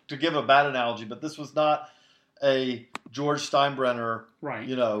to give a bad analogy, but this was not a George Steinbrenner. Right.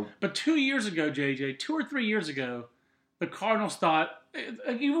 But 2 years ago, JJ, 2 or 3 years ago, the Cardinals thought,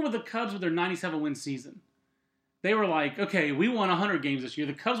 even with the Cubs with their 97-win season, they were like, okay, we won 100 games this year.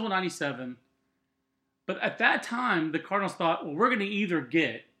 The Cubs won 97. But at that time, the Cardinals thought, well, we're going to either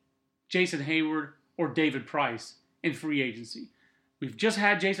get Jason Hayward or David Price in free agency. We've just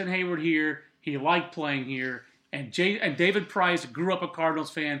had Jason Hayward here. He liked playing here. And David Price grew up a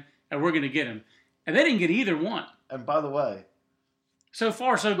Cardinals fan, and we're going to get him. And they didn't get either one. And by the way, so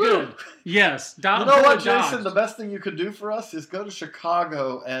far, so good. Woo! Yes. You know what, Jason? The best thing you could do for us is go to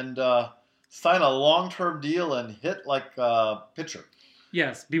Chicago and sign a long-term deal and hit like a pitcher.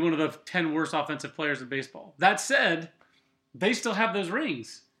 Yes, be one of the 10 worst offensive players in baseball. That said, they still have those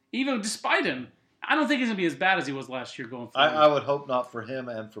rings, even despite him. I don't think he's going to be as bad as he was last year going forward. I would hope not for him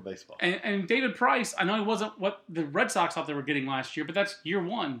and for baseball. And David Price, I know he wasn't what the Red Sox thought they were getting last year, but that's year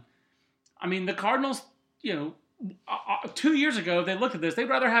one. I mean, the Cardinals, 2 years ago, if they looked at this, they'd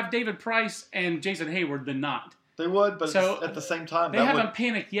rather have David Price and Jason Hayward than not. They would, but at the same time, they haven't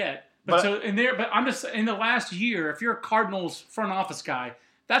panicked yet. But I'm just in the last year, if you're a Cardinals front office guy,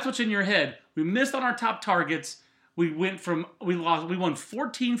 that's what's in your head. We missed on our top targets. We won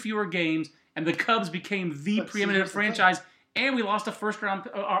 14 fewer games, and the Cubs became the preeminent franchise. And we lost a first round.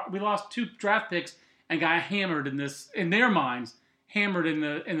 We lost 2 draft picks and got hammered in their minds, hammered in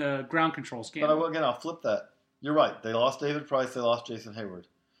the ground control scandal. But again, I'll flip that. you're right. They lost David Price. They lost Jason Hayward.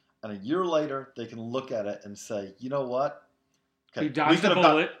 And a year later, they can look at it and say, you know what? Okay, we dodged a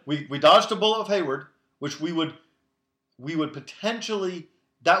bullet. We dodged a bullet of Hayward, which we would potentially,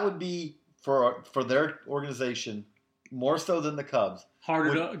 that would be for their organization more so than the Cubs.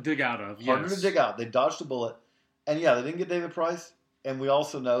 Harder to dig out of. Harder to dig out. They dodged a bullet. And yeah, they didn't get David Price. And we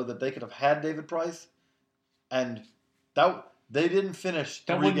also know that they could have had David Price. And they didn't finish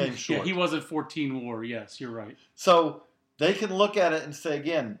 3 games short. Yeah, he was at 14 WAR. Yes, you're right. So they can look at it and say,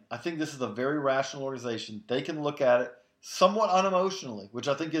 again, I think this is a very rational organization. They can look at it somewhat unemotionally, which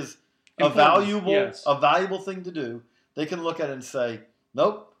I think is a valuable thing to do. They can look at it and say,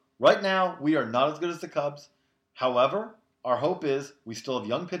 nope, right now we are not as good as the Cubs. However, our hope is we still have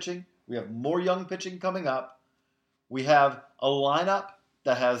young pitching. We have more young pitching coming up. We have a lineup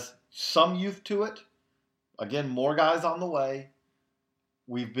that has some youth to it. Again, more guys on the way.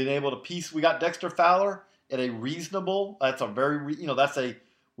 We've been able to we got Dexter Fowler at a reasonable,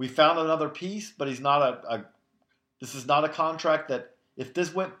 we found another piece, but he's not this is not a contract that, if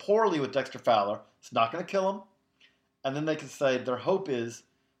this went poorly with Dexter Fowler, it's not going to kill him. And then they can say their hope is,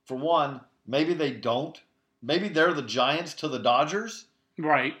 for one, maybe they don't. Maybe they're the Giants to the Dodgers.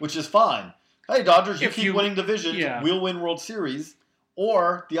 Right. Which is fine. Hey, Dodgers, you keep winning divisions, we'll win World Series.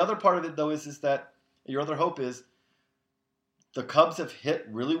 Or the other part of it, though, is that your other hope is the Cubs have hit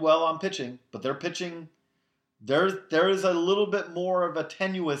really well on pitching, but their pitching, there is a little bit more of a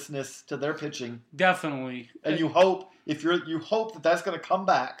tenuousness to their pitching. Definitely. And you hope that that's going to come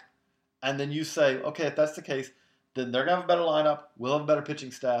back, and then you say, okay, if that's the case, then they're going to have a better lineup, we'll have a better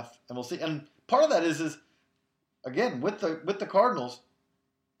pitching staff, and we'll see. And part of that is again, with the Cardinals,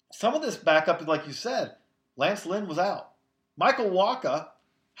 some of this backup, like you said, Lance Lynn was out. Michael Wacha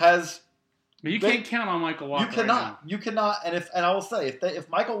has... But you can't count on Michael Wacha. You cannot. Right, you cannot. And I will say, if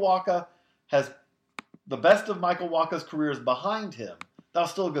Michael Wacha has the best of Michael Wacha's career is behind him,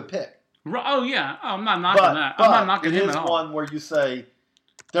 that's still a good pick. Oh yeah, I'm not knocking that. I'm not knocking him at all. It is one where you say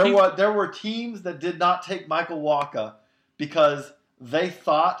there were teams that did not take Michael Wacha because they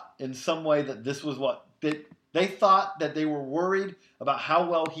thought in some way that this was what they thought, that they were worried about how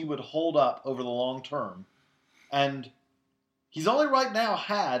well he would hold up over the long term, and he's only right now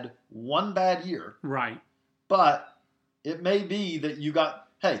had one bad year. Right. But it may be that you got,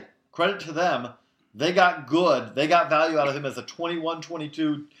 hey, credit to them. They got good. They got value out of him as a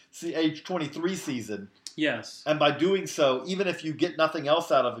 21-22 age 23 season. Yes. And by doing so, even if you get nothing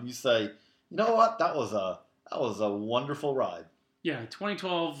else out of him, you say, you know what? That was a wonderful ride. Yeah,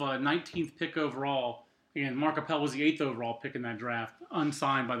 2012 19th pick overall. Again, Mark Appel was the 8th overall pick in that draft,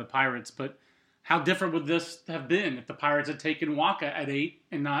 unsigned by the Pirates, but how different would this have been if the Pirates had taken Wacha at 8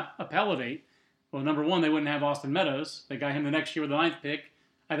 and not Appel at 8? Well, number one, they wouldn't have Austin Meadows. They got him the next year with the 9th pick.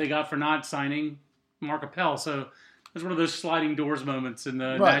 They got for not signing Mark Appel. So it's one of those sliding doors moments in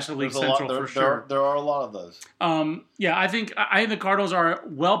the National League Central for sure. There are a lot of those. I think the Cardinals are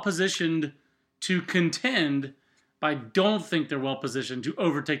well positioned to contend, but I don't think they're well positioned to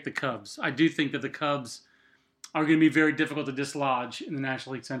overtake the Cubs. I do think that the Cubs are going to be very difficult to dislodge in the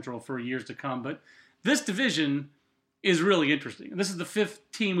National League Central for years to come. But this division is really interesting. This is the 5th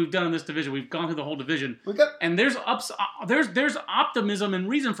team we've done in this division. We've gone through the whole division. And there's optimism and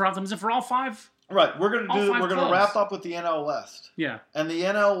reason for optimism for all 5. Right. We're going to wrap up with the NL West. Yeah. And the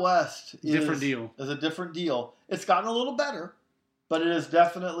NL West is a different deal. It's gotten a little better, but it is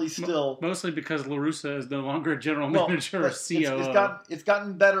definitely still... Mostly because La Russa is no longer a general manager or COO. It's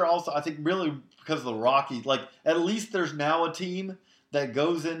gotten better also, I think, really because of the Rockies. Like, at least there's now a team that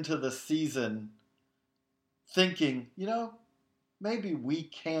goes into the season thinking, maybe we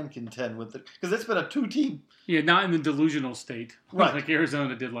can contend with it. Because it's been a 2-team... Yeah, not in the delusional state like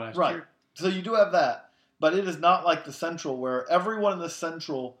Arizona did last year. Right. So you do have that. But it is not like the Central, where everyone in the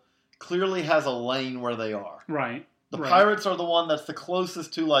Central clearly has a lane where they are. Right. The Pirates are the one that's the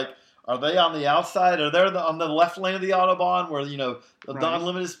closest to, like, are they on the outside? Are they on the left lane of the Autobahn where, the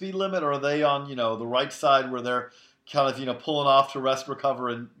unlimited speed limit? Or are they on, the right side where they're kind of, pulling off to rest,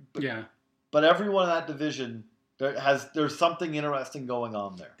 recover? But everyone in that division, there's something interesting going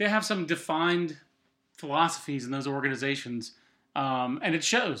on there. They have some defined philosophies in those organizations. And it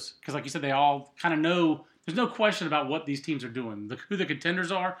shows. Because like you said, they all kind of know. There's no question about what these teams are doing. Who the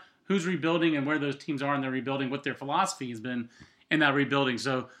contenders are, who's rebuilding, and where those teams are in their rebuilding, what their philosophy has been in that rebuilding.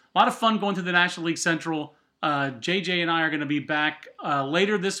 So a lot of fun going through the National League Central. JJ and I are going to be back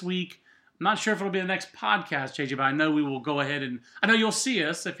later this week. I'm not sure if it'll be the next podcast, JJ, but I know we will go ahead and I know you'll see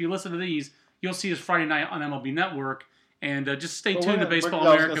us. If you listen to these, you'll see us Friday night on MLB Network. And just stay tuned to Baseball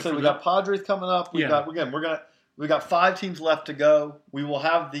America. We got Padres coming up. We got 5 teams left to go. We will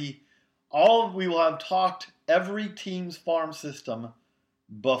have we will have talked every team's farm system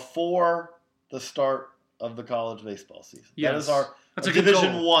before the start of the college baseball season. Yes. That is our That's a good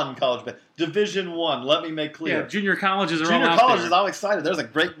Division goal. I college baseball. Division I, let me make clear. Yeah, junior colleges are Junior all out colleges, there. I'm excited. There's a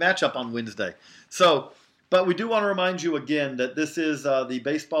great matchup on Wednesday. But we do want to remind you again that this is the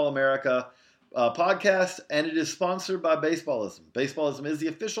Baseball America podcast, and it is sponsored by Baseballism. Baseballism is the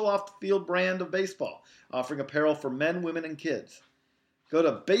official off-the-field brand of baseball, offering apparel for men, women, and kids. Go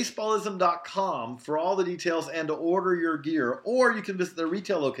to baseballism.com for all the details and to order your gear, or you can visit their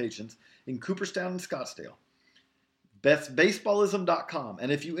retail locations in Cooperstown and Scottsdale. That's baseballism.com, and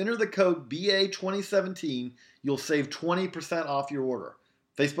if you enter the code BA2017, you'll save 20% off your order.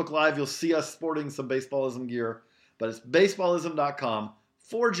 Facebook Live, you'll see us sporting some Baseballism gear, but it's baseballism.com.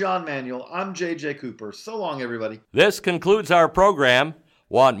 For John Manuel, I'm J.J. Cooper. So long, everybody. This concludes our program.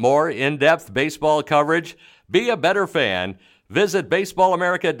 Want more in-depth baseball coverage? Be a better fan. Visit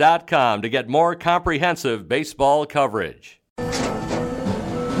baseballamerica.com to get more comprehensive baseball coverage.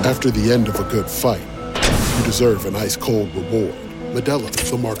 After the end of a good fight, you deserve an ice-cold reward. Modelo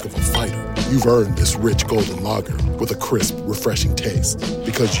is the mark of a fighter. You've earned this rich golden lager with a crisp, refreshing taste.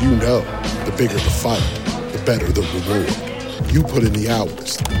 Because you know, the bigger the fight, the better the reward. You put in the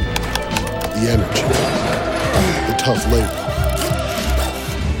hours, the energy, the tough labor.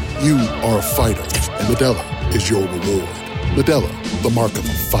 You are a fighter, and Modelo is your reward. Modelo, the mark of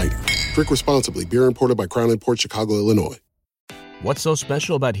a fighter. Drink responsibly. Beer imported by Crown Imports, Chicago, Illinois. What's so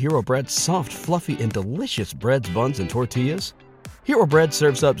special about Hero Bread's soft, fluffy, and delicious breads, buns, and tortillas? Hero Bread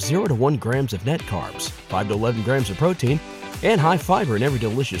serves up 0 to 1 grams of net carbs, 5 to 11 grams of protein, and high fiber in every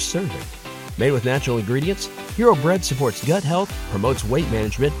delicious serving. Made with natural ingredients, Hero Bread supports gut health, promotes weight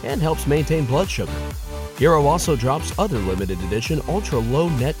management, and helps maintain blood sugar. Hero also drops other limited edition ultra-low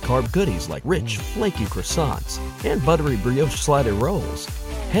net carb goodies like rich, flaky croissants and buttery brioche slider rolls.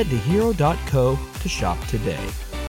 Head to hero.co to shop today.